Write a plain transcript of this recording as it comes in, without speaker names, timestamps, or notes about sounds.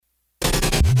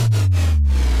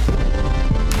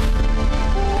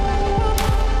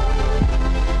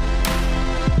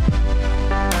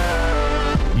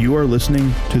You are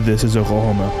listening to This is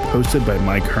Oklahoma, hosted by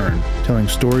Mike Hearn, telling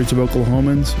stories of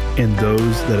Oklahomans and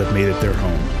those that have made it their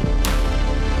home.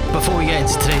 Before we get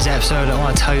into today's episode, I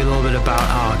want to tell you a little bit about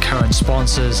our current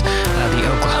sponsors,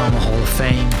 the Oklahoma Hall of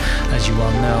Fame. As you well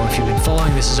know, if you've been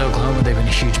following This is Oklahoma, they've been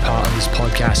a huge part of this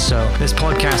podcast. So this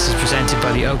podcast is presented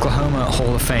by the Oklahoma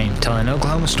Hall of Fame, telling an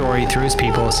Oklahoma story through its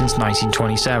people since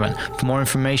 1927. For more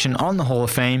information on the Hall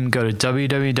of Fame, go to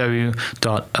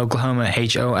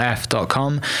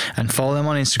www.oklahomahof.com and follow them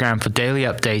on Instagram for daily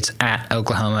updates at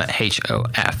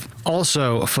OklahomaHOF.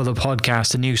 Also, for the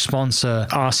podcast, a new sponsor,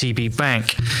 RCB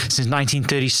Bank. Since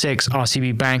 1936,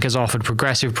 RCB Bank has offered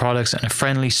progressive products and a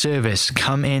friendly service.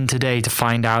 Come in today to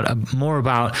find out more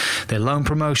about their loan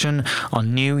promotion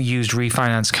on new, used,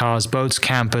 refinance cars, boats,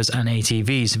 campers, and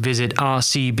ATVs. Visit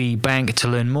RCB Bank to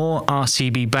learn more.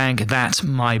 RCB Bank, that's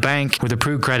my bank. With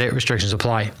approved credit, restrictions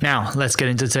apply. Now, let's get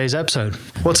into today's episode.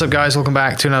 What's up, guys? Welcome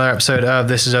back to another episode of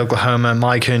This is Oklahoma.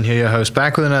 Mike Hearn here, your host,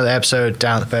 back with another episode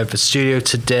down at the Bedford studio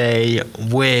today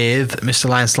with Mr.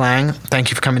 Lance Lang. Thank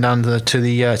you for coming down to the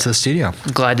studio.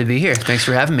 Glad to be here. Thanks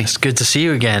for having me. It's good to see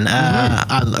you again.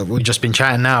 We've just been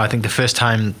chatting now. I think the first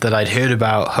time that I'd heard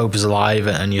about Hope is Alive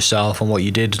and yourself and what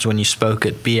you did was when you spoke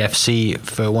at BFC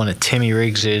for one of Timmy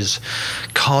Riggs's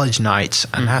college nights,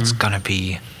 and that's going to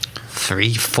be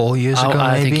 3-4 years ago,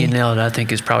 I maybe? think you nailed it. I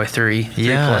think it's probably three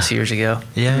plus years ago.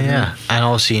 Yeah. And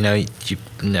also,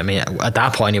 at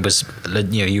that point it was,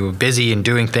 you were busy and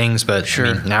doing things, but sure.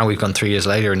 I mean, now we've gone 3 years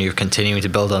later and you're continuing to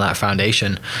build on that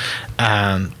foundation.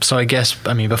 So I guess,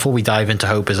 before we dive into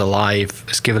Hope is Alive,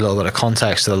 let's give a little bit of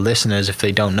context to the listeners if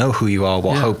they don't know who you are,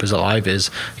 what Hope is Alive is.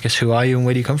 I guess, who are you and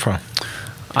where do you come from?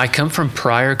 I come from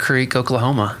Pryor Creek,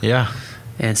 Oklahoma. Yeah.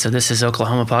 And so this is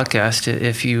Oklahoma Podcast.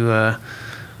 If you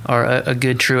are a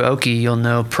good true Okie, you'll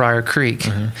know Pryor Creek.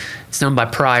 Mm-hmm. It's known by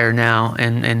Pryor now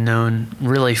and known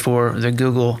really for the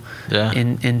Google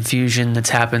infusion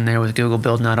that's happened there with Google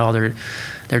building out all their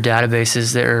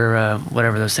databases, their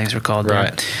whatever those things were called.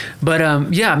 Right. Then. But I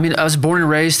was born and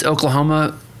raised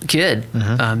Oklahoma kid.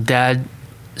 Mm-hmm. Dad,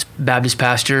 Baptist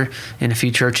pastor in a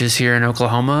few churches here in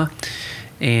Oklahoma,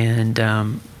 and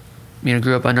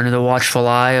grew up under the watchful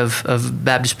eye of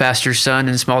Baptist pastor's son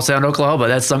in small town Oklahoma.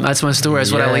 That's my story.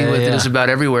 That's what I lead with. Just about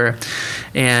everywhere.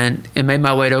 And it made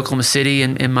my way to Oklahoma City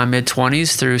in my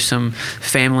mid-20s through some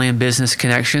family and business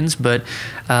connections. But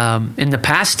in the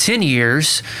past 10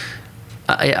 years,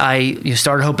 I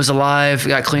started Hope is Alive,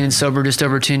 got clean and sober just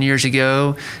over 10 years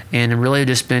ago, and really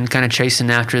just been kind of chasing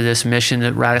after this mission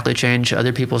to radically change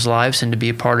other people's lives and to be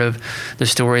a part of the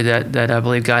story that I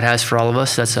believe God has for all of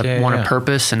us. That's one of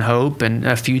purpose and hope and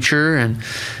a future, and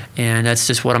that's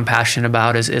just what I'm passionate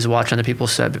about is watching other people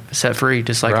set free,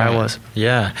 just like I was.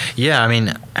 Yeah.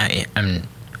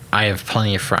 I have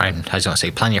plenty of friends. I don't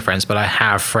say plenty of friends, but I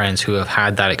have friends who have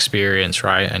had that experience,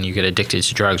 right? And you get addicted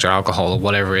to drugs or alcohol or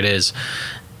whatever it is,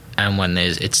 and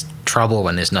it's trouble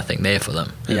when there's nothing there for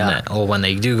them, isn't it? Or when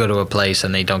they do go to a place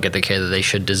and they don't get the care that they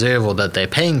should deserve or that they're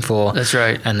paying for. That's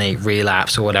right. And they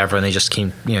relapse or whatever, and they just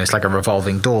keep, it's like a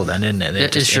revolving door then, isn't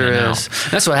it? It sure is.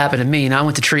 That's what happened to me. And I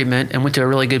went to treatment and went to a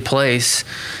really good place.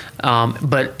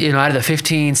 But, out of the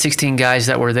 15, 16 guys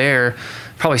that were there,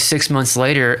 probably 6 months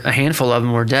later, a handful of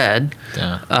them were dead.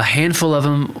 Yeah. A handful of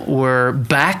them were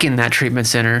back in that treatment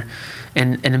center,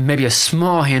 and maybe a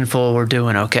small handful were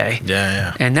doing okay.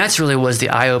 Yeah. And that's really was the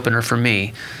eye-opener for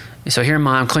me. So here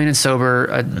I'm clean and sober.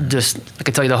 I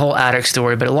could tell you the whole addict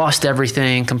story, but I lost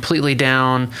everything, completely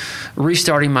down,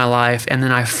 restarting my life. And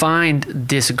then I find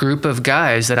this group of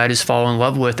guys that I just fall in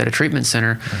love with at a treatment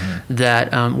center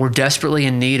that were desperately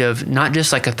in need of not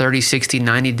just like a 30, 60,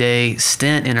 90-day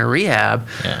stint in a rehab,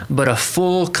 but a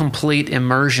full, complete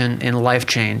immersion in life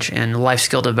change and life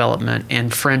skill development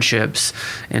and friendships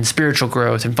and spiritual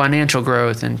growth and financial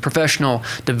growth and professional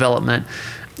development.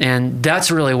 And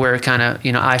that's really where kind of,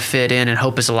 I fit in, and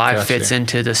Hope is Alive fits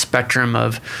into the spectrum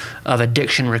of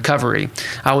addiction recovery.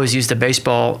 I always use the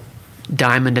baseball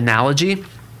diamond analogy.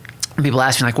 People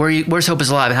ask me, like, where's Hope is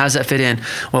Alive, and how does that fit in?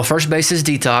 Well, first base is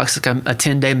detox, like a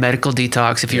 10-day medical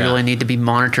detox if you really need to be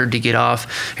monitored to get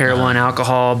off heroin,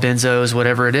 alcohol, benzos,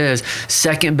 whatever it is.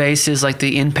 Second base is like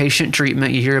the inpatient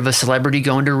treatment. You hear of a celebrity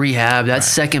going to rehab. That's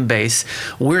second base.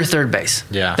 We're third base.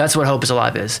 Yeah. That's what Hope is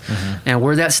Alive is. And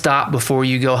we're that stop before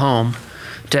you go home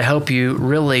to help you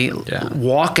really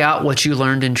walk out what you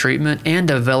learned in treatment and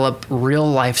develop real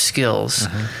life skills.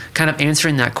 Kind of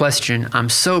answering that question, I'm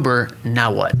sober,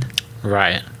 now what?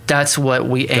 Right. that's what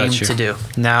we aim to do.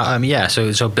 Now,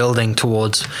 so building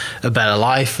towards a better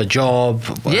life, a job,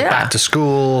 back to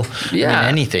school,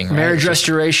 anything, right? Marriage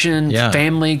restoration,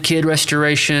 family, kid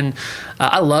restoration.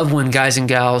 I love when guys and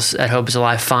gals at Hope is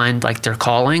Alive find like their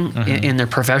calling in their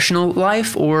professional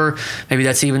life, or maybe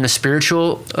that's even a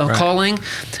spiritual calling.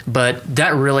 But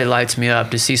that really lights me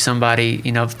up to see somebody,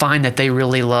 find that they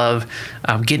really love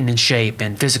getting in shape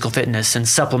and physical fitness and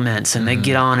supplements, and they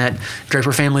get on at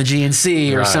Draper Family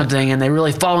GNC or something, and they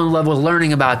really fall in love with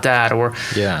learning about that, or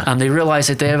they realize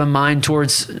that they have a mind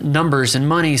towards numbers and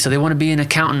money, so they want to be an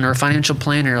accountant or a financial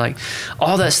planner. Like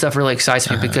all that stuff really excites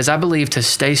me, because I believe to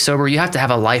stay sober, you have to have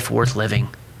a life worth living.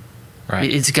 Right.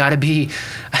 It's got to be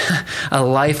a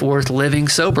life worth living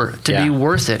sober to be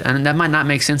worth it. And that might not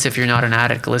make sense if you're not an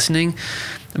addict listening,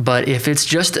 but if it's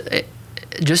just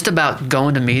about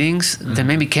going to meetings, then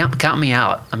maybe count me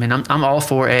out. I mean, I'm all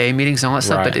for AA meetings and all that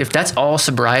stuff, but if that's all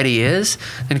sobriety is,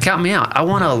 then count me out. I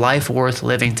want a life worth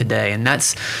living today, and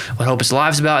that's what Hope is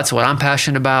Alive's about. It's what I'm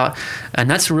passionate about, and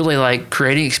that's really like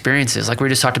creating experiences. Like we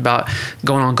just talked about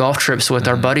going on golf trips with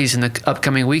our buddies in the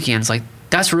upcoming weekends. Like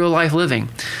that's real life living.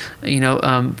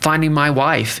 Finding my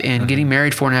wife and getting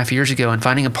married 4.5 years ago, and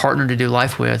finding a partner to do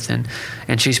life with,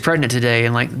 and she's pregnant today,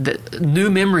 and like new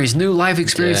memories, new life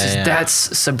experiences. That's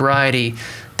sobriety.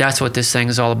 That's what this thing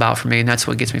is all about for me, and that's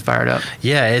what gets me fired up.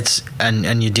 Yeah, it's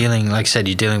and you're dealing, like I said,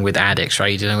 you're dealing with addicts, right?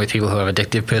 You're dealing with people who have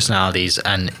addictive personalities,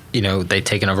 and they've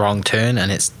taken a wrong turn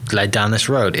and it's led down this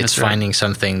road. It's finding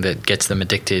something that gets them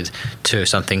addicted to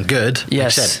something good.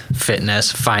 Yes, like I said,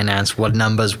 fitness, finance,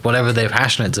 numbers, whatever they're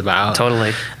passionate about.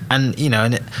 Totally. And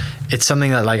it's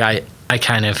something that like I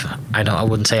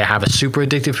wouldn't say I have a super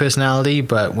addictive personality,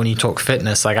 but when you talk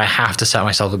fitness, like I have to set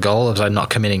myself a goal, because I'm not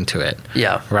committing to it.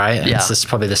 Yeah. Right? And it's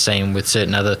probably the same with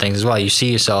certain other things as well. You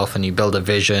see yourself and you build a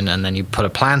vision, and then you put a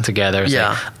plan together and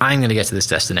say, I'm going to get to this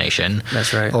destination.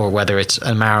 That's right. Or whether it's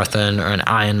a marathon or an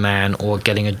Ironman or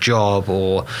getting a job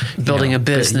or building a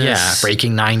business. Yeah,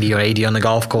 breaking 90 or 80 on the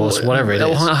golf course, whatever it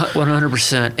is.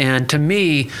 100%. And to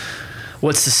me,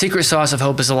 what's the secret sauce of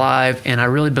Hope is Alive, and I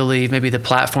really believe maybe the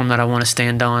platform that I want to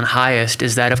stand on highest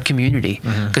is that of community.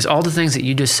 Because all the things that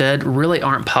you just said really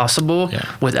aren't possible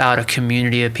without a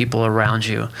community of people around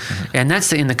you. And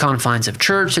that's in the confines of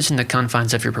church, it's in the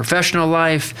confines of your professional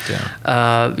life,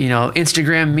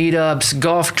 Instagram meetups,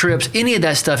 golf trips, any of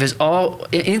that stuff is all,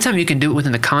 anytime you can do it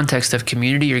within the context of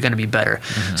community, you're going to be better.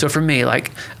 So for me, like,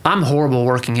 I'm horrible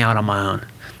working out on my own.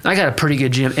 I got a pretty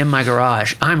good gym in my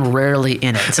garage. I'm rarely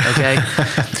in it, okay?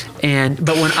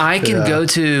 But when I can go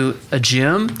to a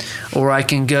gym, or I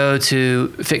can go to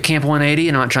Fit Camp 180,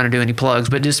 and I'm not trying to do any plugs,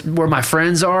 but just where my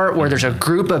friends are, where there's a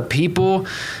group of people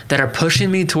that are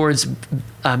pushing me towards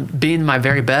being my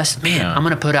very best, I'm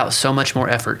going to put out so much more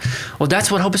effort. Well,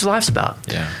 that's what Hope is Alive's about.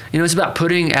 It's about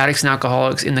putting addicts and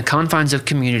alcoholics in the confines of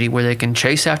community where they can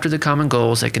chase after the common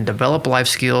goals, they can develop life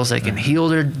skills, they can heal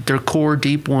their core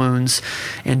deep wounds,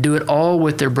 and do it all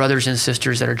with their brothers and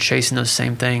sisters that are chasing those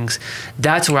same things.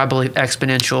 That's where I believe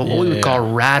exponential, what we would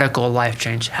call radical life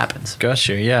change happens.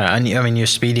 Gotcha, yeah. And I mean, you're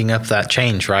speeding up that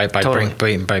change, right? By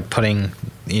by putting,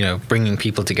 bringing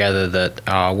people together that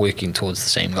are working towards the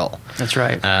same goal. That's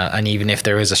right. And even if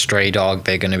there is a stray dog,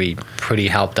 they're going to be pretty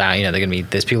helped out.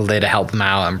 There's people there to help them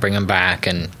out and bring them back,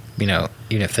 and even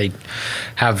if they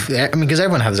have, because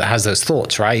everyone has those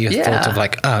thoughts, right? You have thoughts of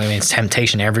like, it's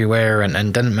temptation everywhere,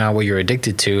 and doesn't matter what you're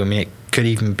addicted to. I mean, it could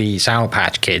even be Sour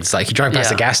Patch Kids. Like you drive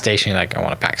past a gas station, you're like, I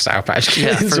want a pack of Sour Patch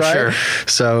Kids, for right? sure.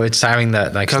 So it's having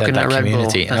that, like coconut that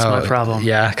community. Red Bull. That's my problem.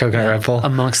 Yeah, coconut Red Bull.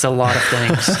 Amongst a lot of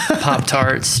things.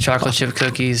 Pop-Tarts, chocolate chip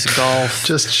cookies, golf.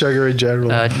 Just sugar in general.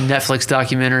 Netflix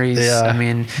documentaries. Yeah. I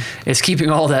mean, it's keeping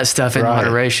all that stuff in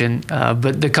moderation.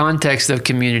 But the context of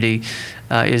community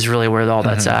is really where all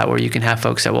that's at, where you can have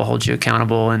folks that will hold you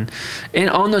accountable, and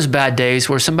on those bad days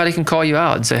where somebody can call you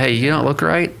out and say, hey, you don't look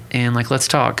right, and like, let's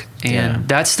talk. And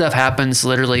that stuff happens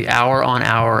literally hour on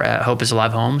hour at Hope is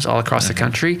Alive homes all across the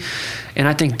country. And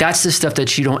I think that's the stuff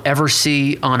that you don't ever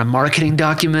see on a marketing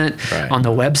document, on the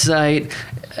website.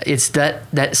 It's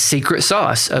that secret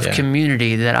sauce of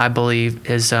community that I believe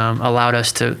has allowed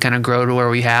us to kind of grow to where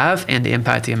we have and to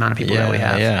impact the amount of people that we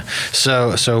have. Yeah.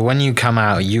 So when you come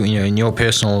out, you in your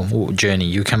personal journey,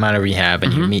 you come out of rehab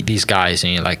and you meet these guys,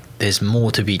 and you're like, there's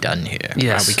more to be done here.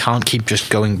 Yes. Right? We can't keep just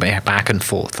going back and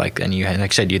forth. Like I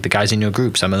said, the guys in your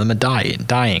group, some of them are dying.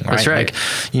 Right? That's right.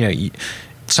 Like,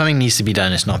 something needs to be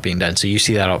done, it's not being done. So you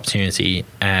see that opportunity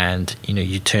and,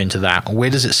 you turn to that. Where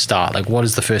does it start? Like, what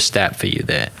is the first step for you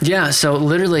there? Yeah. So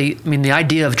literally, the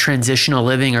idea of transitional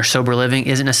living or sober living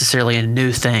isn't necessarily a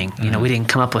new thing. We didn't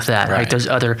come up with that. Right. There's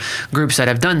other groups that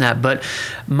have done that. But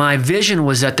my vision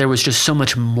was that there was just so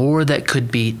much more that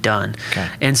could be done. Okay.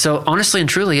 And so honestly and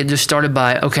truly, it just started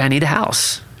by, okay, I need a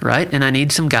house. Right. And I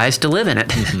need some guys to live in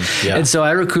it. Yeah. And so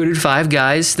I recruited 5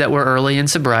 guys that were early in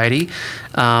sobriety.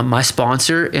 My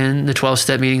sponsor in the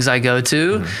 12-step meetings I go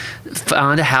to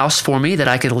found a house for me that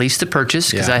I could lease to purchase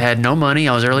because I had no money.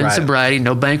 I was early in sobriety.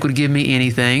 No bank would give me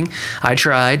anything. I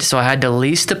tried. So I had to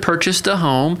lease to purchase the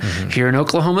home here in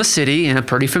Oklahoma City in a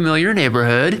pretty familiar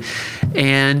neighborhood.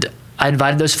 And I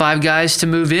invited those 5 guys to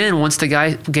move in once the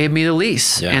guy gave me the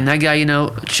lease. Yeah. And that guy,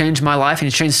 changed my life, and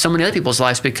he changed so many other people's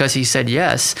lives because he said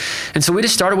yes. And so we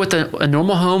just started with a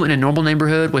normal home in a normal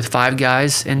neighborhood with 5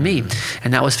 guys and me.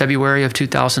 And that was February of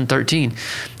 2013.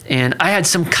 And I had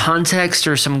some context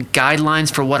or some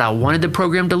guidelines for what I wanted the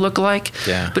program to look like.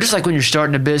 Yeah. But just like when you're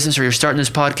starting a business or you're starting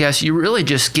this podcast, you really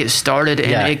just get started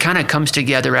and it kind of comes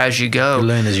together as you go. You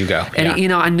learn as you go.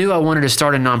 And, I knew I wanted to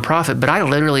start a nonprofit, but I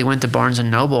literally went to Barnes &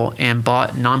 Noble and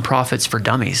bought Nonprofits for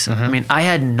Dummies. I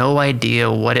had no idea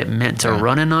what it meant to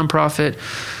run a nonprofit.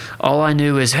 All I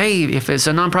knew is, hey, if it's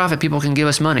a nonprofit, people can give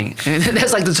us money. And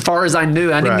that's like as far as I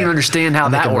knew. I didn't even understand how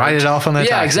that worked. Write it off on their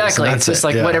taxes. Yeah, exactly. It's just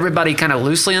what everybody kind of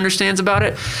loosely understands about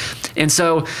it. And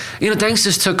so, things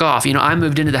just took off. I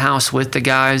moved into the house with the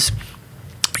guys.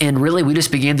 And really, we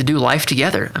just began to do life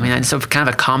together. It's kind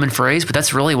of a common phrase, but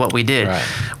that's really what we did.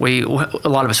 Right. A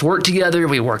lot of us worked together.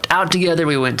 We worked out together.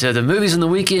 We went to the movies on the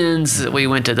weekends. We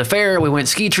went to the fair. We went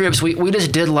ski trips. We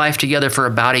just did life together for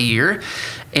about a year.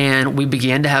 And we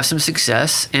began to have some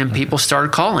success, and people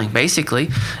started calling, basically,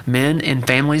 men and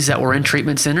families that were in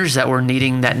treatment centers that were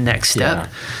needing that next step.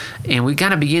 Yeah. And we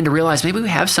kind of began to realize maybe we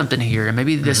have something here, and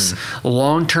maybe this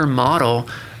long-term model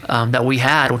that we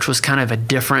had, which was kind of a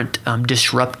different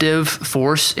disruptive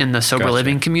force in the sober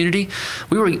living community.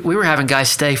 We were having guys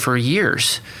stay for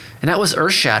years. And that was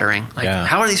earth-shattering.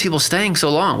 How are these people staying so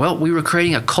long? Well, we were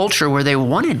creating a culture where they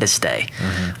wanted to stay,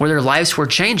 where their lives were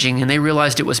changing, and they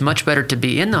realized it was much better to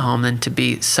be in the home than to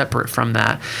be separate from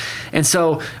that. And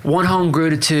so 1 home grew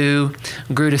to 2,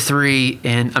 grew to 3,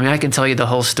 and I can tell you the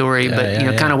whole story, but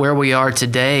kind of where we are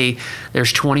today,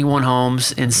 there's 21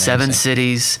 homes in 7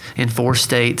 cities, in 4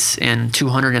 states, and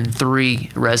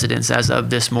 203 residents as of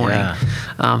this morning.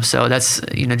 So that's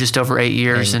just over 8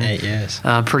 years. 8 years.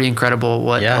 Pretty incredible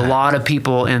what a lot of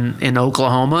people in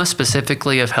Oklahoma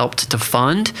specifically have helped to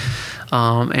fund,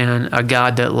 and a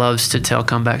God that loves to tell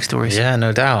comeback stories. Yeah,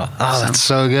 no doubt. That's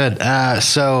so good.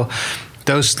 So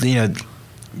those, you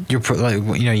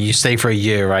stay for a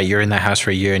year, right? You're in that house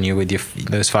for a year, and you're with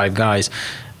those 5 guys.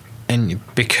 And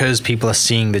because people are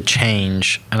seeing the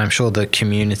change, and I'm sure the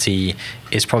community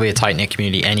is probably a tight-knit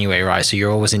community anyway, right? So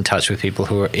you're always in touch with people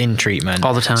who are in treatment.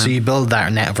 All the time. So you build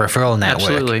that referral network.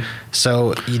 Absolutely.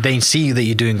 So they see that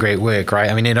you're doing great work,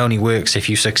 right? It only works if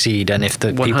you succeed and if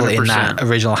the 100%. People in that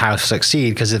original house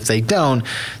succeed, because if they don't,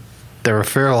 the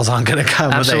referrals aren't going to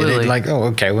come. Absolutely. They're like, oh,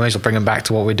 okay, we might as well bring them back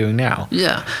to what we're doing now.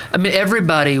 Yeah.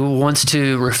 Everybody wants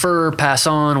to refer, pass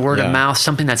on, word of mouth,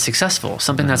 something that's successful,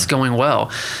 something that's going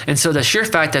well. And so the sheer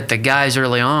fact that the guys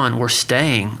early on were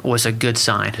staying was a good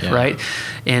sign, right?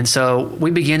 And so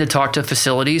we began to talk to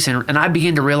facilities, and I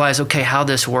began to realize, okay, how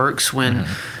this works when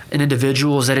an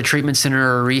individual is at a treatment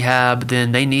center or rehab,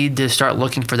 then they need to start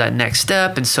looking for that next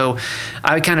step. And so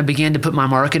I kind of began to put my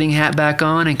marketing hat back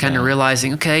on and kind of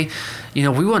realizing, okay,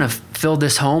 we want to fill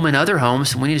this home and other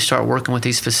homes, and we need to start working with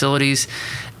these facilities.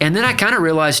 And then I kind of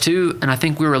realized too, and I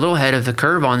think we were a little ahead of the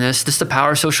curve on this is the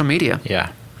power of social media.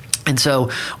 Yeah. And so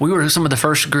we were some of the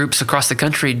first groups across the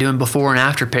country doing before and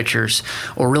after pictures,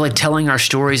 or really telling our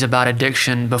stories about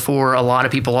addiction before a lot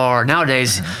of people are.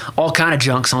 Nowadays, all kind of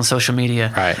junks on social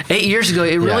media. Right. 8 years ago,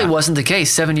 it really wasn't the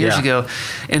case. 7 years ago.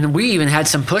 And we even had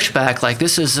some pushback, like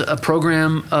this is a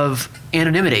program of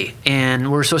anonymity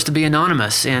and we're supposed to be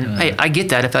anonymous. And hey, I get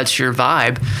that if that's your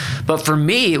vibe. But for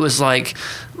me, it was like,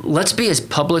 let's be as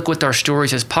public with our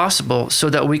stories as possible so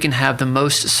that we can have the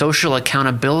most social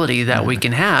accountability that we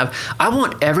can have. I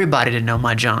want everybody to know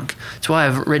my junk. That's why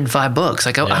I've written 5 books.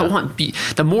 Like I want,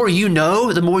 the more you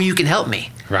know, the more you can help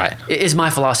me. Right. Is my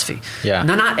philosophy. Yeah.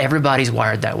 Now, not everybody's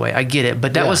wired that way. I get it.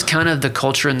 But that was kind of the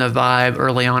culture and the vibe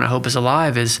early on at Hope is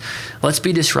Alive is let's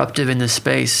be disruptive in this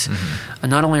space. And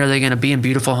not only are they going to be in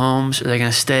beautiful homes, are they going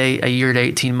to stay a year to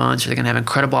 18 months, are they going to have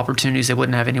incredible opportunities they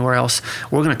wouldn't have anywhere else,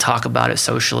 we're going to talk about it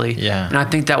socially. Yeah. And I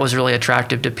think that was really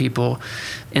attractive to people.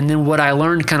 And then what I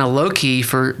learned kind of low-key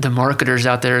for the marketers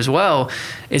out there as well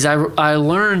is I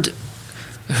learned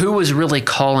who was really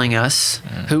calling us,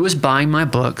 who was buying my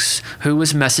books, who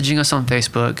was messaging us on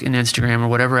Facebook and Instagram or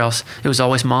whatever else, it was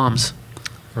always moms.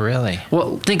 Really?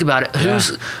 Well, think about it.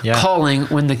 Who's calling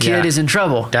when the kid is in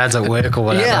trouble? Dad's at work or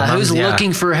whatever. Yeah, who's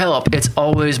looking for help? It's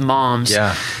always moms.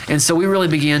 Yeah. And so we really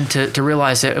began to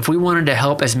realize that if we wanted to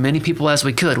help as many people as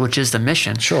we could, which is the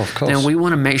mission, sure, of course, then we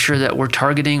want to make sure that we're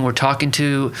talking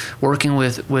to, working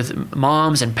with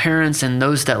moms and parents and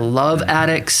those that love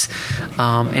addicts,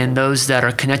 and those that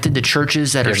are connected to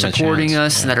churches that are supporting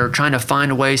us and that are trying to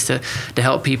find ways to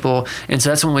help people. And so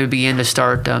that's when we began to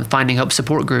start Finding Hope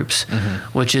support groups,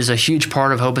 which is a huge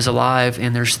part of Hope is Alive.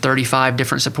 And there's 35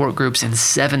 different support groups in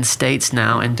 7 states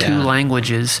now in 2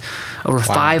 languages. Over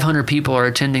 500 people are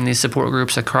attending these support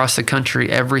groups across the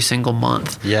country every single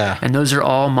month. Yeah. And those are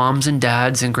all moms and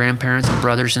dads and grandparents and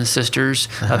brothers and sisters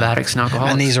of addicts and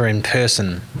alcoholics. And these are in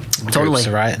person Totally. groups,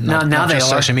 right? Now they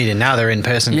just are. Social media. Now they're in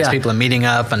person because people are meeting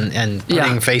up and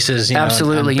putting faces,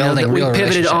 absolutely. and building we real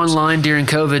pivoted relationships. online during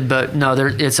COVID, but no,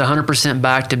 it's 100%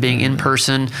 back to being in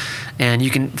person. And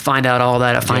you can find out all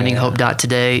that at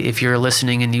findinghope.today if you're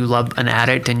listening and you love an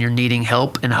addict and you're needing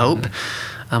help and hope.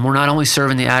 We're not only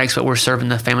serving the addicts, but we're serving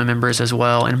the family members as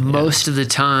well. And most of the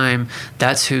time,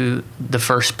 that's who the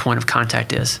first point of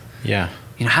contact is. Yeah.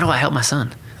 How do I help my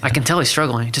son? I can tell he's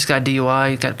struggling. He just got a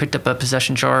DUI. He got picked up a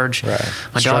possession charge. Right.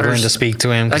 My Struggling daughter's to speak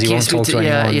to him because he won't talk to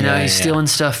anyone. he's stealing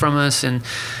stuff from us. And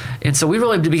so we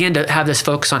really began to have this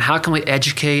focus on how can we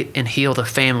educate and heal the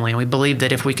family. And we believe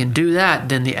that if we can do that,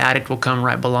 then the addict will come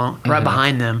right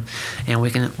behind them, and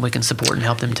we can support and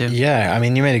help them too. Yeah, I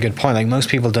mean, you made a good point. Like, most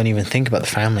people don't even think about the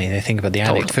family. They think about the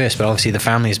addict first, but obviously the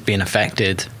family is being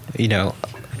affected,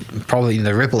 probably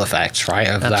the ripple effects, right,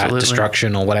 of that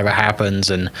destruction or whatever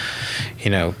happens. And,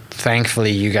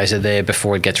 thankfully you guys are there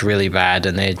before it gets really bad,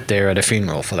 and they're at a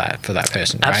funeral for that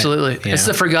person. Absolutely. Right? It's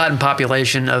the forgotten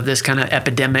population of this kind of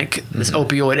epidemic, this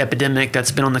opioid epidemic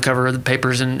that's been on the cover of the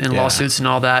papers and lawsuits and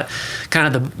all that.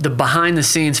 Kind of the behind the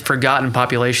scenes forgotten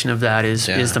population of that is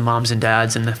the moms and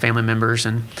dads and the family members.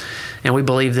 And we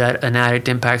believe that an addict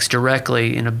impacts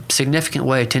directly in a significant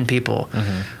way 10 people.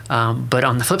 But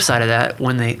on the flip side of that,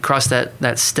 when they cross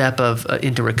that step of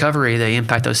into recovery, they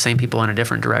impact those same people in a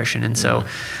different direction. And so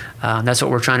that's what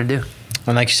we're trying to do.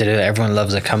 And like you said, everyone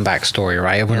loves a comeback story,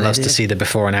 right? Everyone loves to see the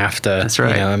before and after. That's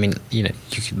right.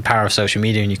 The power of social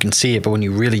media, and you can see it, but when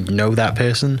you really know that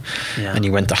person and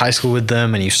you went to high school with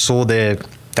them and you saw their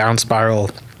down spiral,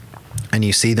 and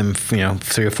you see them, 3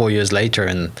 or 4 years later,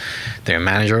 and they're a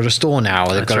manager at a store now,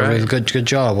 or they've got a really good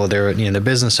job, or they're the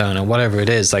business owner, whatever it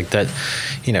is, like that.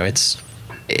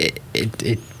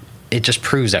 It just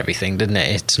proves everything, doesn't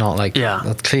it? It's not like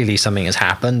well, clearly something has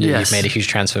happened. You've made a huge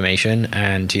transformation,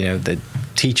 and the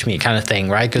teach me kind of thing,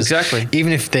 right? Because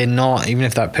even if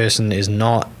that person is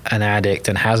not an addict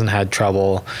and hasn't had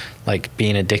trouble like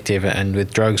being addictive and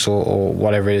with drugs or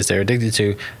whatever it is they're addicted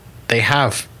to,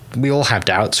 we all have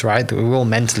doubts, right? We're all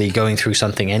mentally going through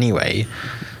something anyway.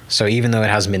 So even though it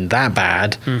hasn't been that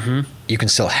bad, you can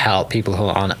still help people who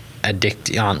aren't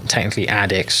technically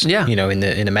addicts, in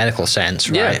the medical sense,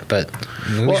 right? Yeah. But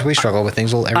we struggle with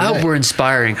things every day. I hope we're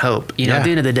inspiring hope. At the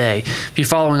end of the day, if you're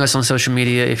following us on social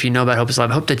media, if you know about Hope is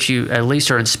Alive, I hope that you at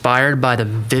least are inspired by the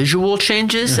visual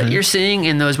changes that you're seeing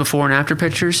in those before and after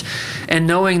pictures, and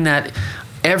knowing that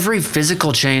every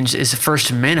physical change is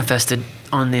first manifested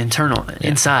on the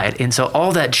inside. And so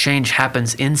all that change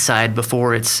happens inside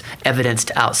before it's evidenced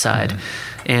outside.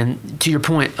 And to your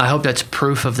point, I hope that's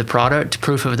proof of the product,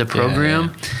 proof of the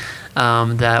program,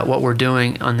 that what we're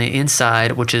doing on the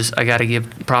inside, which is, I got to give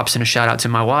props and a shout out to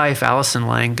my wife, Allison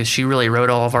Lang, because she really wrote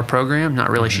all of our program. Not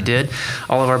really, she did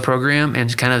all of our program,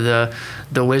 and kind of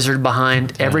the wizard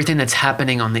behind everything that's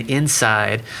happening on the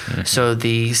inside. So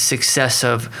the success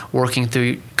of working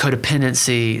through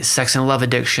codependency, sex and love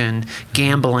addiction,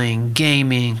 gambling,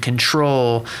 gaming,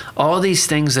 control, all these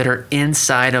things that are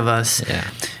inside of us,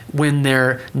 when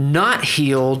they're not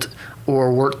healed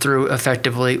or worked through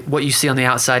effectively, what you see on the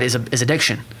outside is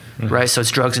addiction. Right, so it's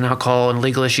drugs and alcohol and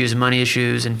legal issues and money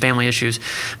issues and family issues.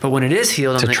 But when it is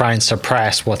healed, to try and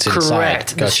suppress what's inside.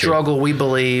 Correct. The struggle we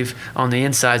believe on the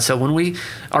inside. So when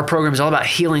our program is all about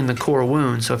healing the core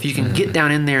wound. So if you can get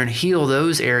down in there and heal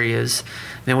those areas,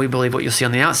 then we believe what you'll see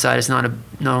on the outside is not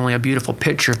only a beautiful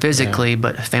picture physically,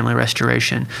 but family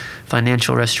restoration,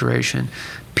 financial restoration,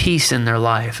 peace in their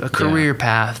life, a career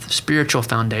path, spiritual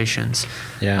foundations,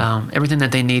 everything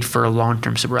that they need for a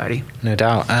long-term sobriety. No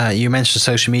doubt. You mentioned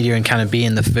social media and kind of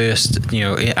being the first,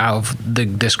 out of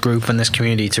this group and this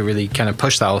community to really kind of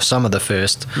push that, or some of the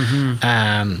first.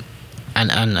 And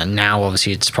now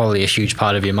obviously it's probably a huge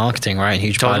part of your marketing, right? A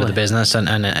huge part of the business,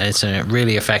 and it's a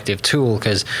really effective tool,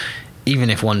 because even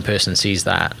if one person sees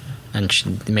that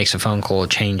and makes a phone call,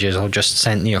 changes, or just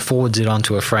forwards it on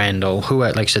to a friend, or who,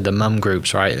 like you said, the mum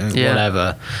groups, right?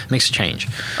 Whatever, makes a change.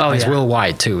 Oh, it's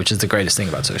worldwide too, which is the greatest thing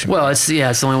about social media. Well, it's the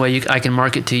only way I can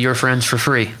market to your friends for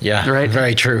free. Yeah, right.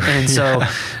 Very true. And so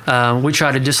we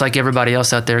try to, just like everybody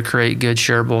else out there, create good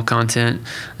shareable content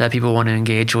that people want to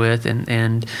engage with,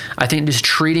 and I think just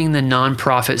treating the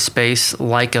nonprofit space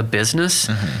like a business,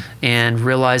 and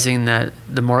realizing that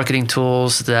the marketing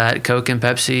tools that Coke and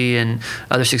Pepsi and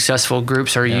other successful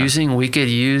groups are using, we could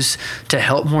use to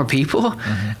help more people,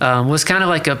 was kind of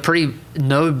like a pretty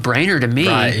no-brainer to me.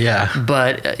 Right, yeah.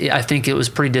 But I think it was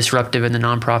pretty disruptive in the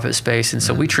nonprofit space. And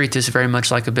so we treat this very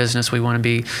much like a business. We want to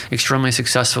be extremely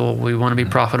successful. We want to be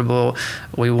profitable.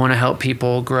 We want to help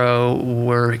people grow.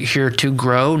 We're here to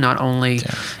grow, not only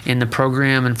in the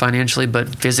program and financially,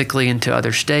 but physically into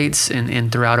other states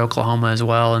and throughout Oklahoma as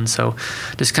well. And so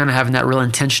just kind of having that real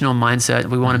intentional mindset.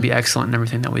 We want to be excellent in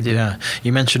everything that we do. Yeah.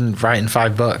 You mentioned writing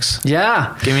 5 books.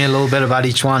 Yeah. Give me a little bit about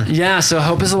each one. Yeah. So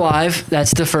Hope is Alive.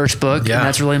 That's the first book. Yeah. And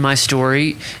that's really my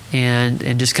story and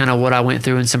just kind of what I went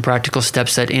through and some practical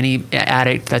steps that any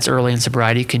addict that's early in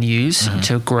sobriety can use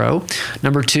to grow.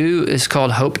 Number 2 is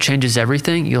called Hope Changes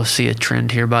Everything. You'll see a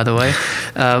trend here, by the way.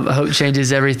 Hope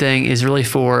Changes Everything is really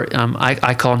for,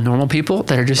 I call normal people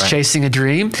that are just chasing a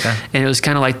dream. Yeah. And it was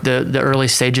kind of like the early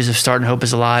stages of starting Hope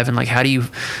is Alive, and like how do you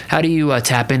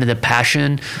tap into the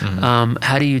passion?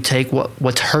 How do you take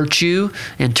what's hurt you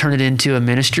and turn it into a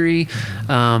ministry?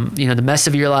 The mess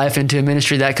of your life into a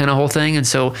ministry, that kind of whole thing. And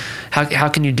so how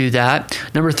can you do that?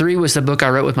 Number 3 was the book I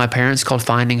wrote with my parents called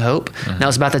Finding Hope. That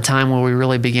was about the time where we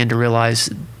really began to realize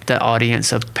the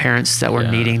audience of parents that were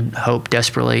needing hope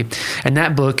desperately. And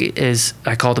that book is,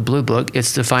 I call it the Blue Book.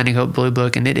 It's the Finding Hope Blue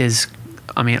Book, and it is,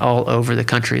 all over the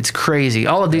country. It's crazy.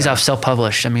 All of these I've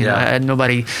self-published. I had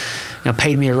nobody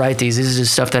paid me to write these. This is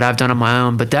just stuff that I've done on my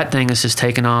own, but that thing has just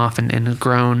taken off and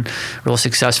grown real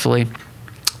successfully.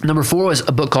 Number 4 was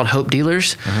a book called Hope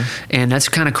Dealers, and that's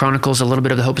kind of chronicles a little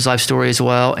bit of the Hope is Life story as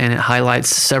well, and it highlights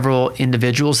several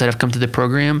individuals that have come through the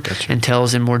program and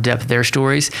tells in more depth their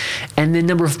stories. And then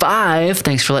number 5,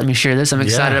 thanks for letting me share this, I'm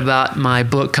excited about my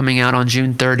book coming out on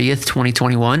June 30th,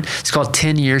 2021. It's called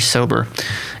 10 Years Sober,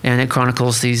 and it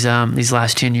chronicles these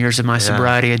last 10 years of my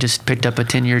sobriety. I just picked up a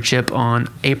 10-year chip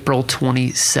on April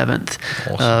 27th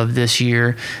of this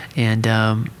year,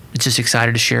 and just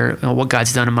excited to share what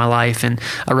God's done in my life. And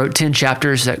I wrote 10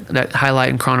 chapters that highlight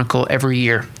and chronicle every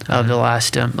year of the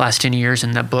last 10 years.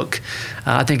 And that book,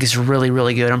 I think is really,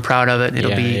 really good. I'm proud of it.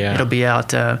 It'll be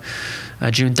out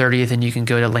June 30th, and you can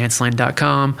go to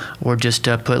lancelang.com or just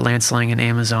put Lance Lang in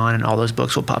Amazon, and all those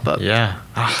books will pop up. Yeah.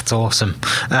 Oh, it's awesome.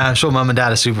 I'm sure Mom and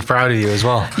Dad are super proud of you as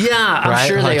well. Yeah, I'm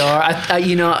sure they are.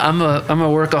 I'm a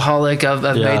workaholic. I've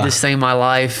made this thing my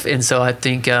life, and so I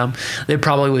think they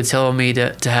probably would tell me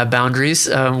to have boundaries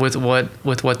with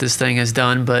what this thing has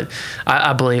done. But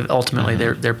I believe ultimately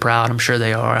they're proud. I'm sure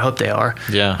they are. I hope they are.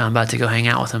 Yeah. I'm about to go hang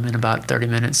out with them in about 30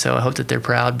 minutes, so I hope that they're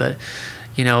proud. But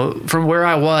from where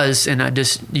I was, and I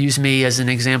just use me as an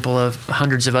example of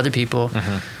hundreds of other people.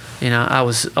 I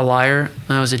was a liar.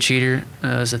 I was a cheater.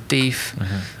 I was a thief.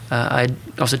 I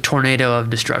was a tornado of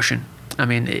destruction.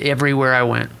 Everywhere I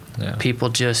went, people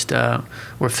just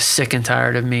were sick and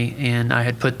tired of me, and I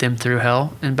had put them through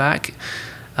hell and back.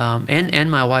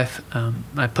 And my wife,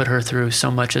 I put her through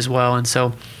so much as well. And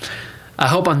so I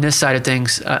hope on this side of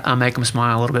things, I make them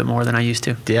smile a little bit more than I used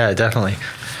to. Yeah, definitely.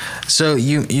 So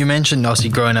you mentioned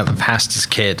obviously growing up a pastor's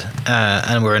kid,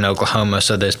 and we're in Oklahoma,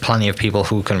 so there's plenty of people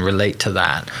who can relate to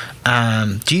that.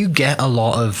 Do you get a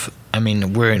lot of?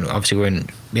 We're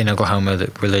in Oklahoma.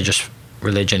 That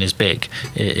religion is big.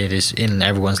 It is in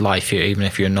everyone's life here. Even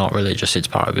if you're not religious, it's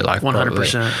part of your life.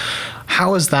 100%.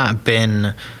 How has that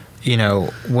been?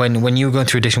 When you were going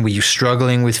through addiction, were you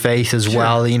struggling with faith as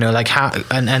well? Like how,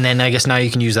 and then I guess now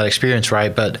you can use that experience,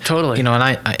 right? But totally, and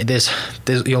I there's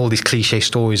all these cliche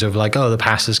stories of like, the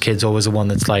pastor's kid's always the one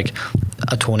that's like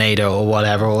a tornado or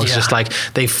whatever, or it's just like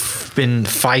they've been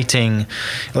fighting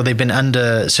or they've been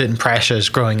under certain pressures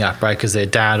growing up, right? Because their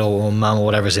dad or mum or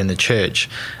whatever's in the church,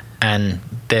 and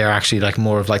they're actually like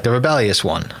more of like the rebellious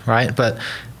one, right? But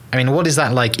what is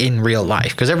that like in real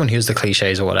life? Because everyone hears the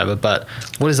cliches or whatever, but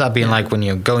what is that being like when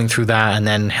you're going through that and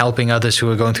then helping others who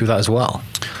are going through that as well?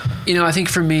 I think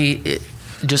for me,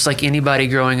 just like anybody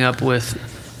growing up with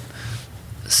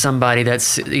somebody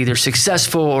that's either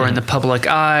successful or in the public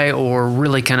eye or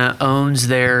really kind of owns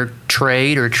their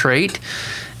trade or trait,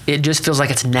 it just feels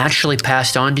like it's naturally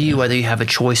passed on to you whether you have a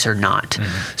choice or not.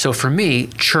 So for me,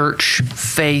 church,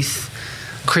 faith,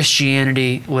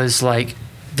 Christianity was like,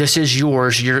 this is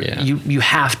yours. You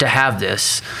have to have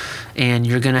this. and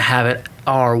you're going to have it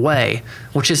our way,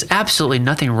 which is absolutely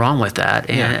nothing wrong with that.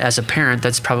 And as a parent,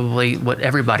 that's probably what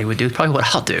everybody would do, probably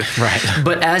what I'll do. Right.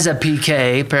 But as a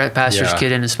PK, pastor's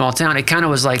kid in a small town, it kind of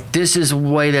was like, this is the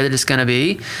way that it's going to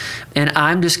be. And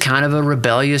I'm just kind of a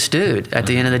rebellious dude at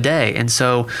the end of the day. And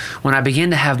so when I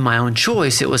began to have my own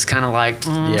choice, it was kind of like,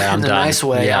 in a nice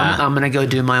way, Yeah. I'm going to go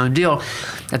do my own deal.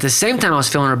 At the same time I was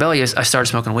feeling rebellious, I started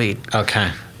smoking weed.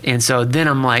 Okay. And so then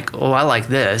I'm like, oh, I like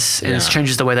this. And it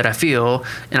changes the way that I feel.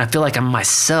 And I feel like I'm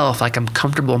myself, like I'm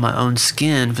comfortable in my own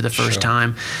skin for the first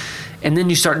time. And then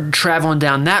you start traveling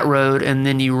down that road, and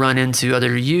then you run into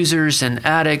other users and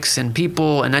addicts and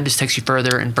people, and that just takes you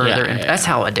further and further. And that's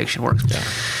how addiction works. Yeah.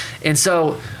 And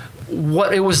so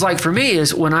what it was like for me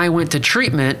is when I went to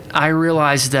treatment, I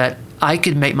realized that I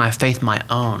could make my faith my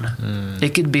own.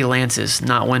 It could be Lance's,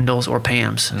 not Wendell's or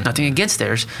Pam's. Nothing against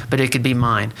theirs, but it could be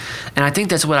mine. And I think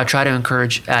that's what I try to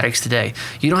encourage addicts today.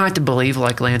 You don't have to believe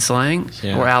like Lance Lang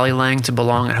or Allie Lang to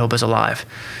belong at Hope is Alive.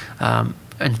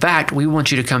 In fact, we want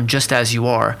you to come just as you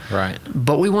are. Right.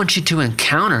 But we want you to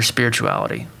encounter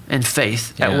spirituality and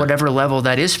faith at whatever level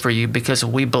that is for you, because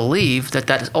we believe that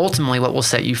that is ultimately what will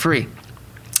set you free.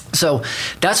 So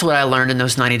that's what I learned in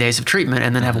those 90 days of treatment,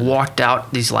 and then have walked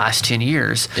out these last 10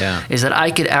 years, is that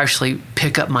I could actually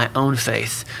pick up my own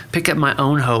faith, pick up my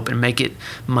own hope, and make it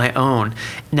my own.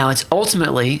 Now, it's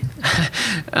ultimately,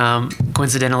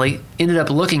 coincidentally, ended up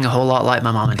looking a whole lot like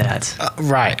my mom and dad's.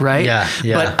 Right. Yeah.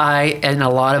 But I and a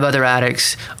lot of other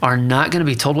addicts are not going to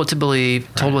be told what to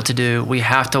believe, told what to do. We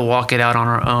have to walk it out on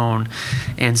our own.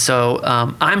 And so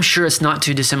I'm sure it's not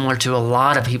too dissimilar to a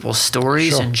lot of people's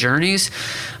stories and journeys,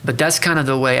 but that's kind of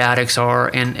the way addicts are.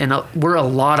 And we're a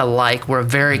lot alike. We're a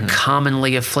very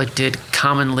commonly afflicted,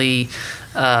 commonly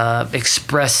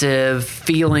expressive,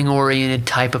 feeling-oriented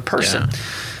type of person.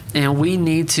 And we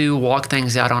need to walk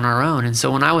things out on our own. And so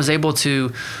when I was able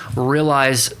to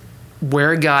realize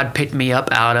where God picked me up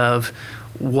out of,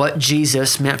 what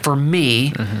Jesus meant for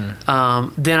me,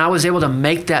 then I was able to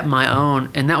make that my own,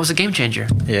 and that was a game changer.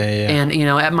 And, you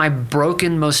know, at my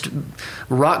broken, most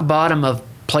rock bottom of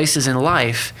places in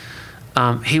life,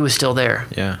 he was still there.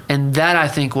 And that, I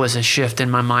think, was a shift in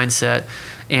my mindset.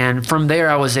 And from there,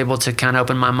 I was able to kind of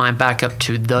open my mind back up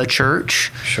to the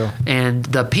church and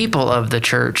the people of the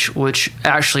church, which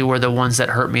actually were the ones that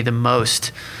hurt me the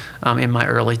most in my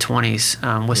early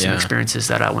 20s with some experiences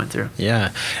that I went through.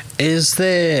 Is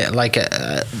there like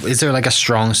a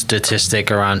strong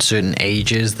statistic around certain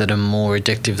ages that are more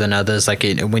addictive than others? Like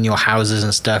when your houses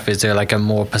and stuff, is there like a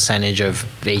more percentage of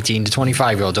 18 to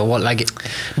 25-year-olds or what? Like,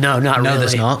 no, not really. No,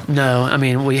 there's not. No, I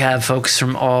mean, we have folks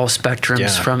from all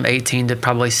spectrums, from 18 to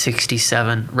probably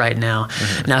 67 right now.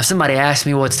 Now, if somebody asks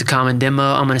me what's the common demo,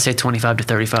 I'm going to say 25 to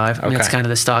 35. I mean, that's kind of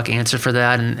the stock answer for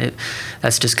that, and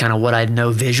that's just kind of what I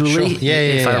know visually.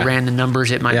 If I ran the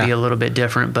numbers, it might be a little bit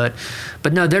different, but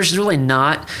no, there's really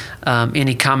not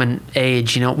any common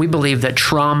age. You know, we believe that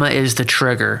trauma is the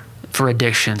trigger for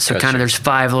addiction. So kind of there's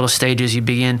 5 little stages. You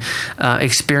begin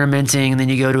experimenting, and then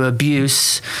you go to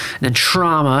abuse. And then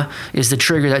trauma is the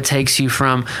trigger that takes you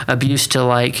from abuse to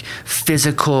like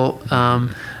physical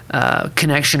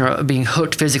connection or being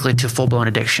hooked physically to full-blown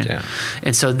addiction.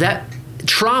 And so that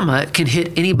trauma can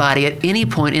hit anybody at any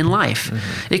point in life.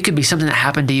 It could be something that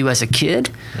happened to you as a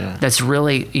kid that's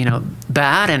really, you know,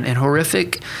 bad and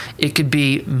horrific. It could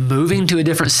be moving to a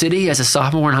different city as a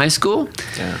sophomore in high school.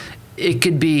 It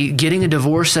could be getting a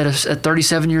divorce at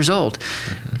 37 years old.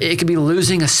 It could be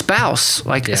losing a spouse,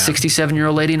 like a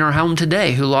 67-year-old lady in our home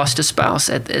today who lost a spouse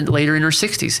later in her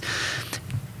 60s.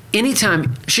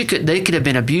 Anytime they could have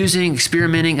been abusing,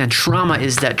 experimenting, and trauma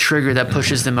is that trigger that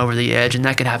pushes them over the edge, and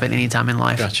that could happen anytime in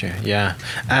life. Gotcha. Yeah.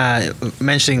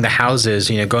 Mentioning the houses,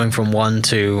 you know, going from one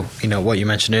to, you know, what you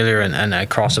mentioned earlier, and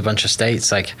across a bunch of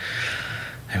states, like,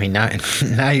 I mean, now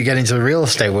you get into the real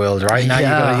estate world, right? Now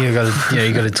you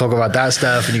got to talk about that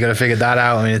stuff, and you got to figure that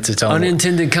out. I mean, it's its own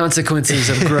unintended consequences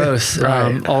of growth.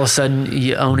 All of a sudden,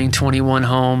 you owning 21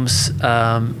 homes,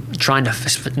 trying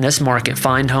to in this market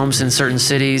find homes in certain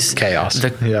cities. Chaos.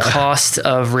 The cost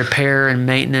of repair and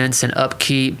maintenance and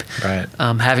upkeep.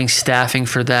 Having staffing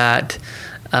for that.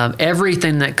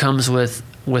 Everything that comes with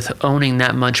owning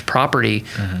that much property.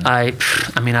 I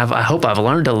mean, I hope I've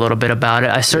learned a little bit about it.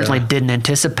 I certainly didn't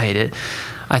anticipate it.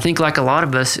 I think like a lot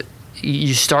of us,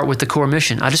 you start with the core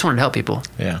mission. I just wanted to help people.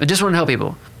 I just wanted to help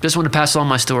people. Just wanted to pass along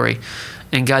my story.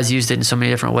 And God's used it in so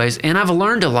many different ways. And I've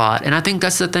learned a lot. And I think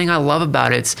that's the thing I love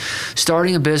about it. It's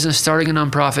starting a business, starting a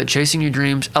nonprofit, chasing your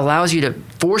dreams,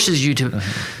 forces you to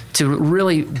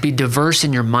really be diverse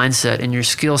in your mindset and your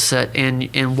skill set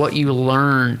and what you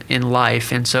learn in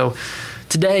life. And so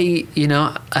today,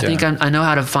 I think I know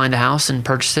how to find a house and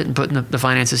purchase it and put the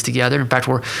finances together. In fact,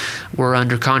 we're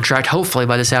under contract, hopefully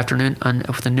by this afternoon,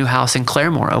 with a new house in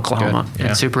Claremore, Oklahoma. Good. Yeah.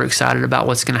 And super excited about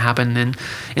what's going to happen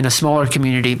in a smaller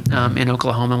community in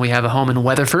Oklahoma. We have a home in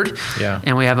Weatherford,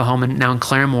 and we have a home now in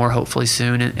Claremore, hopefully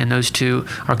soon. And those two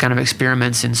are kind of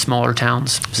experiments in smaller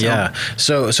towns. So. Yeah.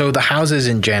 So the houses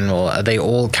in general, are they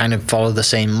all kind of follow the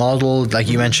same model? Like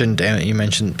you mentioned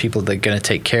people that are going to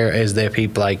take care. Is there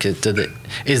people like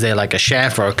is there like a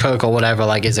chef or a cook or whatever?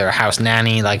 Like, is there a house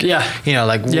nanny? Like,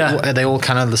 are they all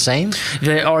kind of the same?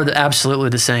 They are absolutely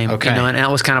the same. Okay. And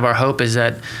that was kind of our hope, is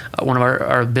that one of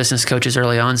our business coaches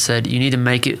early on said, you need to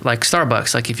make it like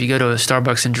Starbucks. Like if you go to a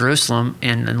Starbucks in Jerusalem,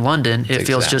 in London, it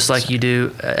feels just like you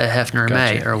do at Hefner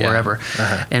May or wherever.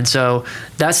 Uh-huh. And so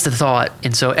that's the thought.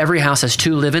 And so every house has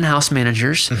 2 live-in house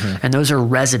managers, and those are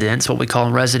residents, what we call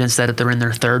them, residents that they're in their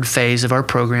 3rd phase of our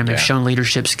program. They've shown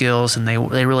leadership skills, and they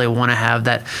really want to have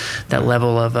that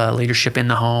level of leadership in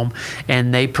the home.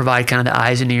 And they provide kind of the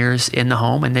eyes and ears in the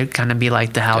home, and they kind of be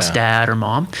like the house dad or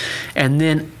mom. And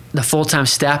then the full-time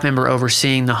staff member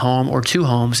overseeing the home or 2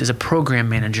 homes is a program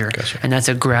manager. Gotcha. And that's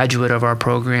a graduate of our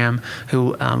program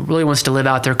who really wants to live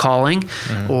out their calling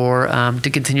or to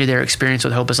continue their experience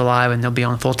with Hope is Alive, and they'll be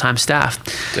on full-time staff.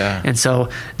 Yeah. And so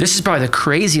this is probably the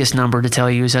craziest number to tell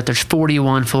you, is that there's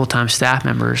 41 full-time staff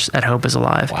members at Hope is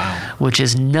Alive, which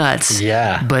is nuts.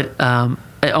 Yeah. But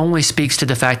it only speaks to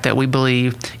the fact that we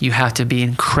believe you have to be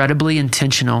incredibly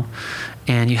intentional,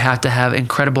 and you have to have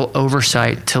incredible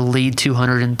oversight to lead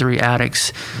 203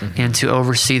 addicts and to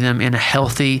oversee them in a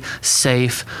healthy,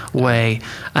 safe way.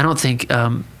 I don't think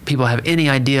people have any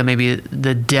idea maybe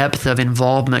the depth of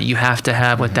involvement you have to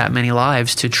have with that many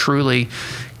lives to truly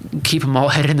keep them all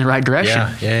headed in the right direction,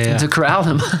 and to corral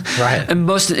them,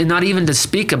 and not even to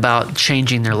speak about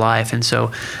changing their life. And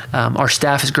so our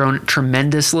staff has grown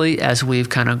tremendously as we've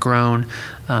kind of grown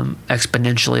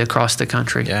exponentially across the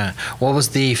country. Yeah. What was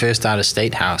the first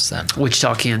out-of-state house then?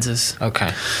 Wichita, Kansas.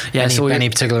 Okay. Yeah. Any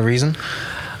particular reason?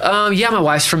 My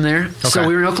wife's from there. Okay. So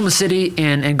we were in Oklahoma City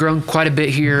and grown quite a bit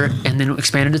here, and then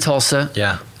expanded to Tulsa.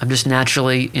 Yeah. I'm just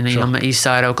naturally, I'm an East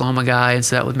Side Oklahoma guy, and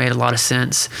so that made a lot of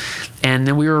sense. And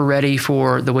then we were ready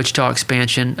for the Wichita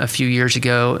expansion a few years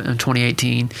ago in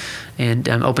 2018, and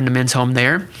opened a men's home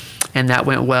there. And that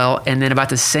went well. And then about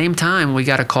the same time, we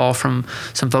got a call from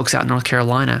some folks out in North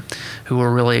Carolina who were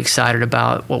really excited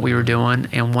about what we were doing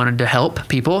and wanted to help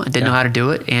people and didn't know how to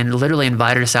do it, and literally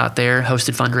invited us out there,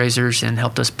 hosted fundraisers, and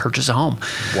helped us purchase a home.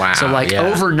 Wow. So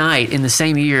overnight in the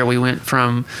same year, we went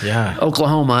from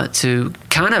Oklahoma to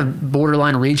kind of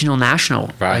borderline regional national,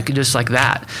 just like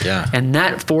that. Yeah. And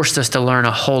that forced us to learn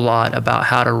a whole lot about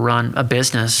how to run a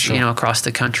business, across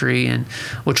the country, and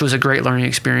which was a great learning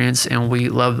experience. And we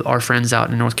love our friends out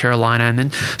in North Carolina. And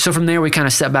then, so from there, we kind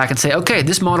of step back and say, okay,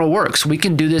 this model works. We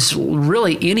can do this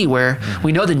really anywhere.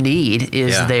 We know the need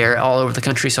is there all over the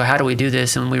country. So how do we do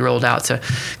this? And we rolled out to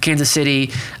Kansas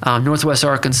City, Northwest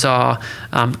Arkansas,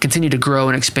 continued to grow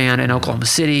and expand in Oklahoma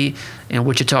City, in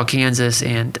Wichita, Kansas,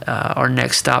 and our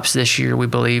next stops this year, we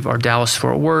believe, are Dallas,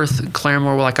 Fort Worth,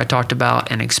 Claremore, like I talked about,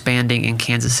 and expanding in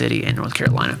Kansas City and North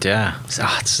Carolina. Yeah,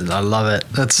 I love it.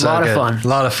 That's a lot of fun. A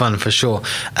lot of fun for sure.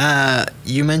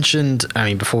 You mentioned,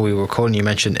 before we were recording, you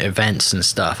mentioned events and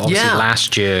stuff. Obviously,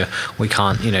 last year we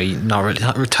can't, not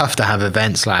really tough to have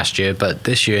events last year, but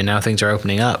this year now things are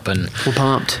opening up, and we're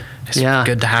pumped. It's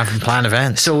good to have planned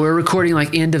events. So we're recording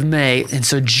end of May, and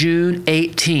so June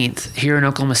 18th here in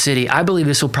Oklahoma City, I believe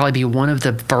this will probably be one of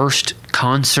the first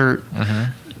concert,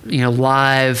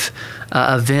 live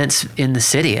events in the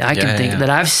city I can think that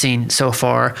I've seen so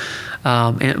far.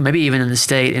 And maybe even in the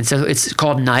state. And so it's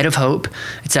called Night of Hope.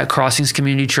 It's at Crossings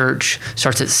Community Church.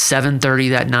 Starts at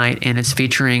 7:30 that night, and it's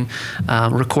featuring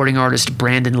recording artist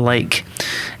Brandon Lake.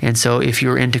 And so if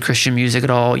you're into Christian music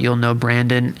at all, you'll know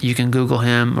Brandon. You can Google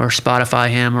him or Spotify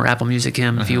him or Apple Music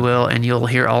him, if you will, and you'll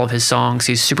hear all of his songs.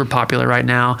 He's super popular right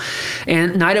now.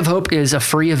 And Night of Hope is a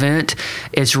free event.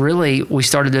 It's really, we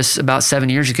started this about 7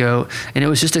 years ago, and it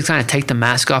was just to kind of take the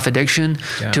mask off addiction,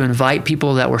 to invite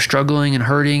people that were struggling and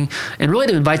hurting, and really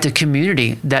to invite the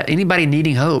community, that anybody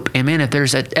needing hope. And man, if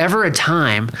there's ever a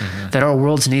time that our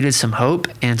world's needed some hope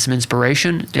and some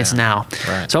inspiration, it's now.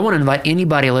 Right. So I want to invite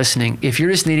anybody listening, if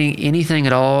you're just needing anything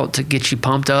at all to get you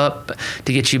pumped up,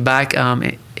 to get you back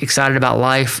excited about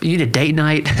life, you need a date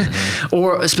night,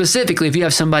 or specifically if you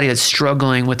have somebody that's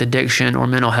struggling with addiction or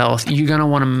mental health, you're going to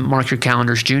want to mark your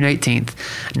calendars. June 18th,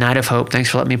 Night of Hope. Thanks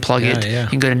for letting me plug it. You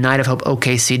can go to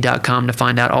nightofhopeokc.com to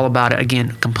find out all about it.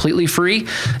 Again, completely free.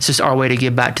 It's just our way to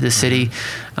give back to the city.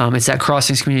 It's at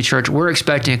Crossings Community Church. We're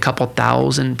expecting a couple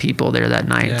thousand people there that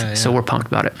night, so we're pumped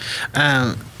about it.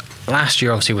 last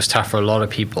year obviously was tough for a lot of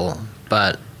people,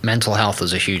 but mental health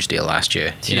was a huge deal last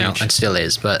year, you know, and still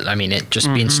is. But I mean, it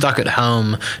just being stuck at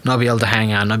home, not be able to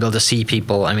hang out, not be able to see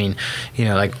people. I mean, you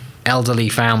know, like elderly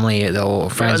family or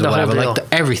friends or whatever, like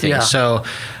everything. Yeah. So,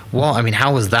 well, I mean,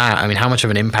 how was that? I mean, how much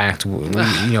of an impact, you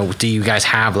know, do you guys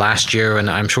have last year? And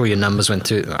I'm sure your numbers went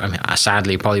to, I mean,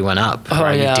 sadly, probably went up.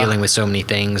 Right? You're dealing with so many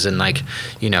things, and like,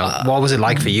 you know, what was it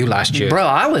like for you last year? Bro,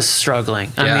 I was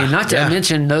struggling. I mean, not to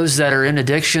mention those that are in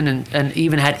addiction and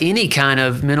even had any kind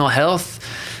of mental health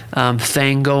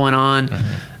thing going on.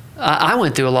 I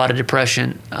went through a lot of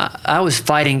depression. I was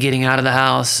fighting getting out of the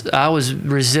house. I was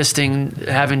resisting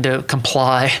having to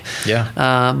comply.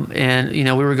 And, you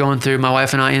know, we were going through, my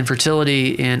wife and I,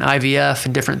 infertility and IVF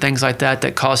and different things like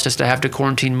that caused us to have to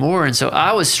quarantine more. And so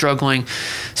I was struggling.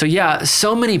 So, yeah,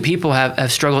 so many people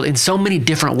have struggled in so many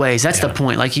different ways. That's the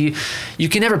point. Like, you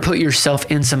can never put yourself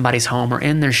in somebody's home or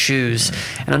in their shoes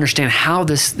and understand how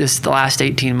the last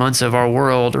 18 months of our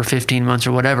world, or 15 months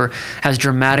or whatever, has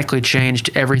dramatically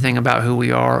changed everything about who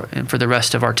we are and for the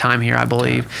rest of our time here, I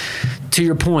believe. To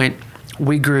your point,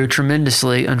 we grew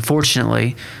tremendously,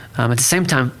 unfortunately. At the same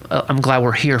time, I'm glad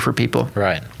we're here for people.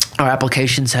 Right. Our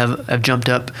applications have jumped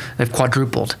up. They've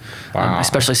quadrupled,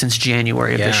 especially since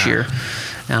January of this year.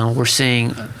 We're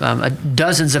seeing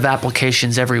dozens of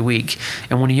applications every week.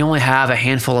 And when you only have a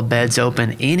handful of beds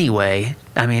open anyway,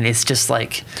 I mean, it's just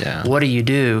like, what do you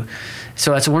do?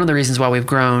 So that's one of the reasons why we've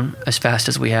grown as fast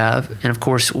as we have. And of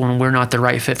course, when we're not the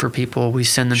right fit for people, we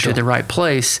send them to the right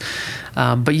place.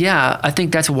 But yeah, I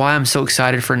think that's why I'm so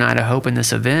excited for Night of Hope in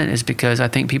this event, is because I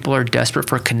think people are desperate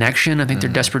for connection. I think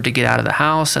they're desperate to get out of the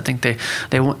house. I think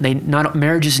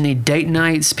marriages need date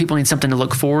nights. People need something to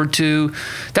look forward to.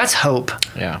 That's hope.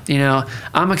 Yeah. You know,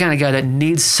 I'm a kind of guy that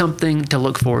needs something to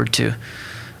look forward to.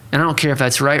 And I don't care if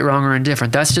that's right, wrong, or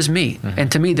indifferent. That's just me. And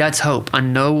to me, that's hope. I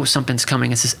know something's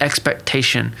coming. It's this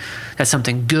expectation that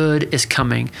something good is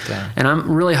coming. And I'm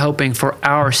really hoping for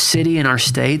our city and our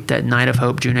state that Night of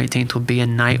Hope, June 18th, will be a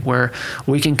night where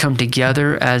we can come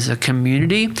together as a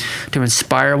community to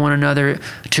inspire one another,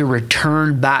 to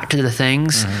return back to the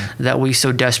things that we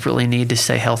so desperately need to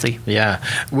stay healthy. Yeah.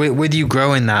 With you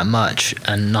growing that much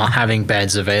and not having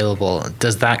beds available,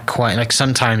 does that quite, like,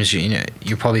 sometimes, you know,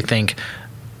 you probably think,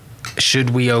 should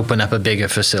we open up a bigger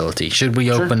facility? Should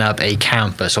we open up a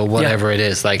campus or whatever it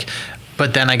is? Like,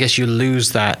 but then I guess you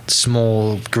lose that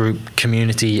small group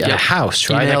community at a house,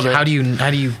 right? Like, how do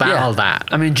you battle that?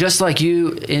 I mean, just like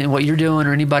you in what you're doing,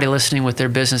 or anybody listening with their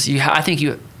business, I think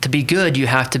to be good, you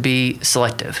have to be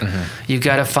selective. You've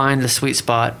got to find the sweet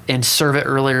spot and serve it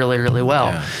really, really, really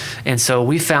well. And so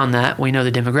we found that. We know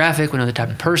the demographic, we know the type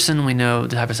of person, we know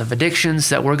the types of addictions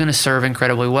that we're going to serve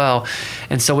incredibly well.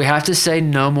 And so we have to say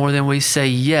no more than we say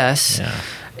yes.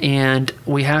 And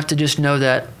we have to just know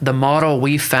that the model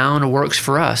we found works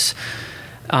for us.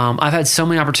 I've had so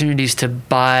many opportunities to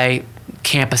buy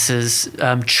campuses,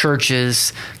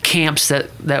 churches, camps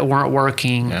that weren't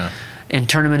working, and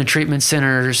turn them into treatment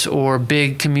centers or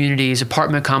big communities,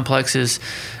 apartment complexes.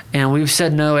 And we've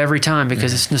said no every time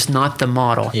because it's just not the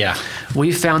model.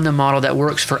 We found the model that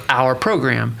works for our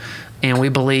program. And we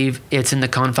believe it's in the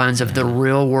confines of the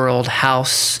real world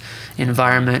house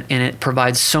environment, and it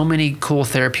provides so many cool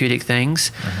therapeutic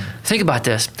things. Think about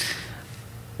this.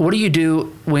 What do you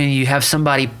do when you have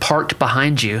somebody parked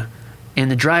behind you in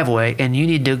the driveway and you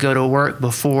need to go to work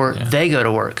before they go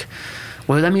to work?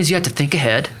 Well, that means you have to think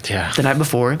ahead the night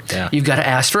before. You've got to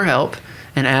ask for help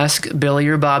and ask Billy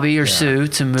or Bobby or Sue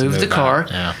to move the car.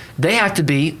 They have to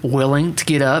be willing to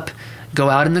get up, go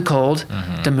out in the cold,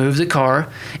 to move the car.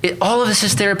 All of this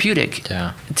is therapeutic.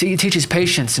 It teaches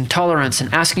patience and tolerance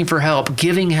and asking for help,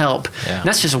 giving help. And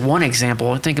that's just one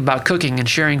example. Think about cooking and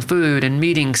sharing food and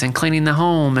meetings and cleaning the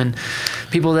home and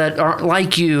people that aren't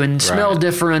like you and smell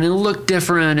different and look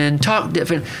different and talk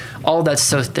different. All that's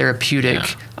so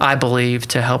therapeutic, I believe,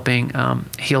 to helping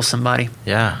heal somebody.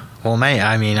 Well, mate,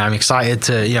 I mean, I'm excited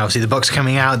to, you know, see the book's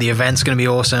coming out, the event's going to be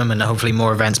awesome, and hopefully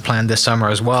more events planned this summer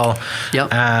as well.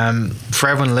 For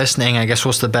everyone listening, I guess,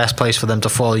 what's the best place for them to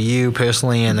follow you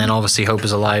personally, and then obviously Hope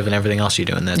is Alive and everything else you're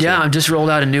doing there too? I've just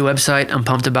rolled out a new website. I'm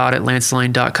pumped about it,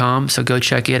 lancelane.com, so go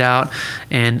check it out.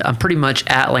 And I'm pretty much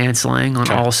at Lance Lang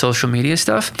on all social media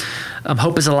stuff.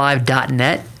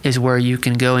 Hopeisalive.net is where you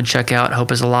can go and check out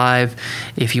Hope is Alive.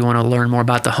 If you want to learn more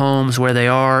about the homes, where they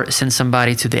are, send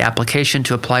somebody to the application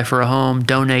to apply for a home,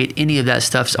 donate, any of that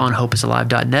stuff's on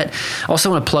hopeisalive.net.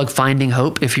 Also want to plug Finding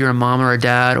Hope. If you're a mom or a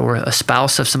dad or a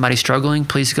spouse of somebody struggling,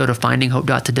 please go to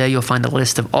findinghope.today. You'll find a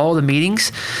list of all the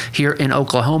meetings here in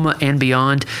Oklahoma and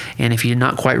beyond. And if you're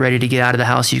not quite ready to get out of the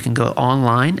house, you can go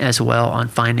online as well on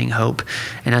Finding Hope.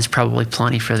 And that's probably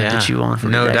plenty for them to chew on for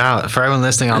no today. doubt. For everyone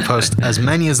listening, I'll post as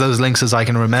many as those links as I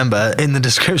can remember in the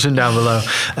description down below.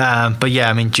 But yeah,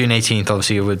 I mean, June 18th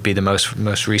obviously would be the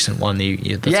most recent one.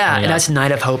 That's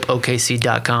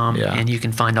nightofhopeokc.com. Yeah. And you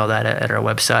can find all that at our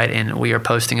website. And we are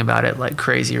posting about it like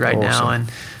crazy right now.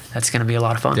 And that's going to be a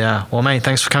lot of fun. Yeah. Well, mate,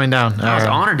 thanks for coming down. I was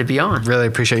honored to be on. Really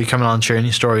appreciate you coming on, sharing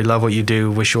your story. Love what you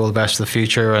do. Wish you all the best for the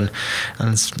future. And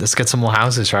let's get some more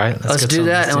houses, right? Let's do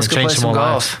that, and let's go play some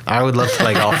golf. Lives. I would love to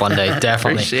play golf one day.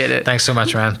 Definitely. Appreciate it. Thanks so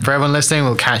much, man. For everyone listening,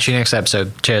 we'll catch you next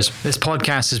episode. Cheers. This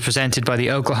podcast is presented by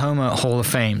the Oklahoma Hall of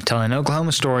Fame, telling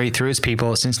Oklahoma story through its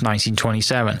people since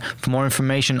 1927. For more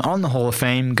information on the Hall of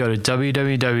Fame, go to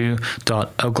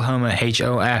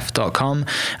www.oklahomahof.com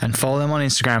and follow them on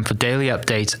Instagram for daily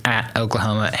updates at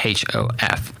Oklahoma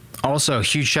HOF. Also,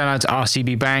 huge shout out to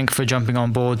RCB Bank for jumping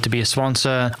on board to be a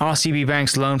sponsor. RCB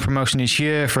Bank's loan promotion is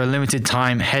here for a limited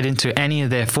time. Head into any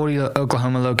of their 40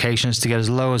 Oklahoma locations to get as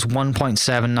low as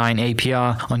 1.79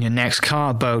 APR on your next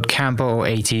car, boat, camper, or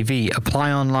ATV.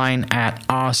 Apply online at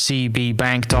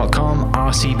rcbbank.com.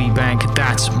 RCB Bank,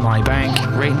 that's my bank.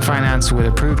 Rate and finance with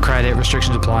approved credit.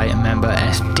 Restrictions apply. And member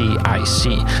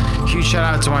FDIC. Huge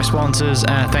shout out to my sponsors.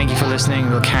 Thank you for listening.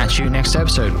 We'll catch you next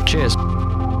episode. Cheers.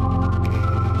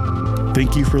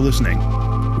 Thank you for listening.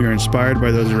 We are inspired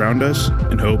by those around us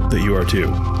and hope that you are too.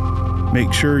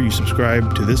 Make sure you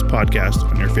subscribe to this podcast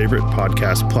on your favorite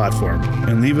podcast platform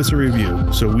and leave us a review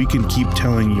so we can keep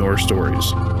telling your stories.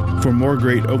 For more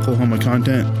great Oklahoma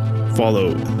content,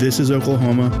 follow This Is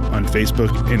Oklahoma on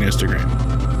Facebook and Instagram.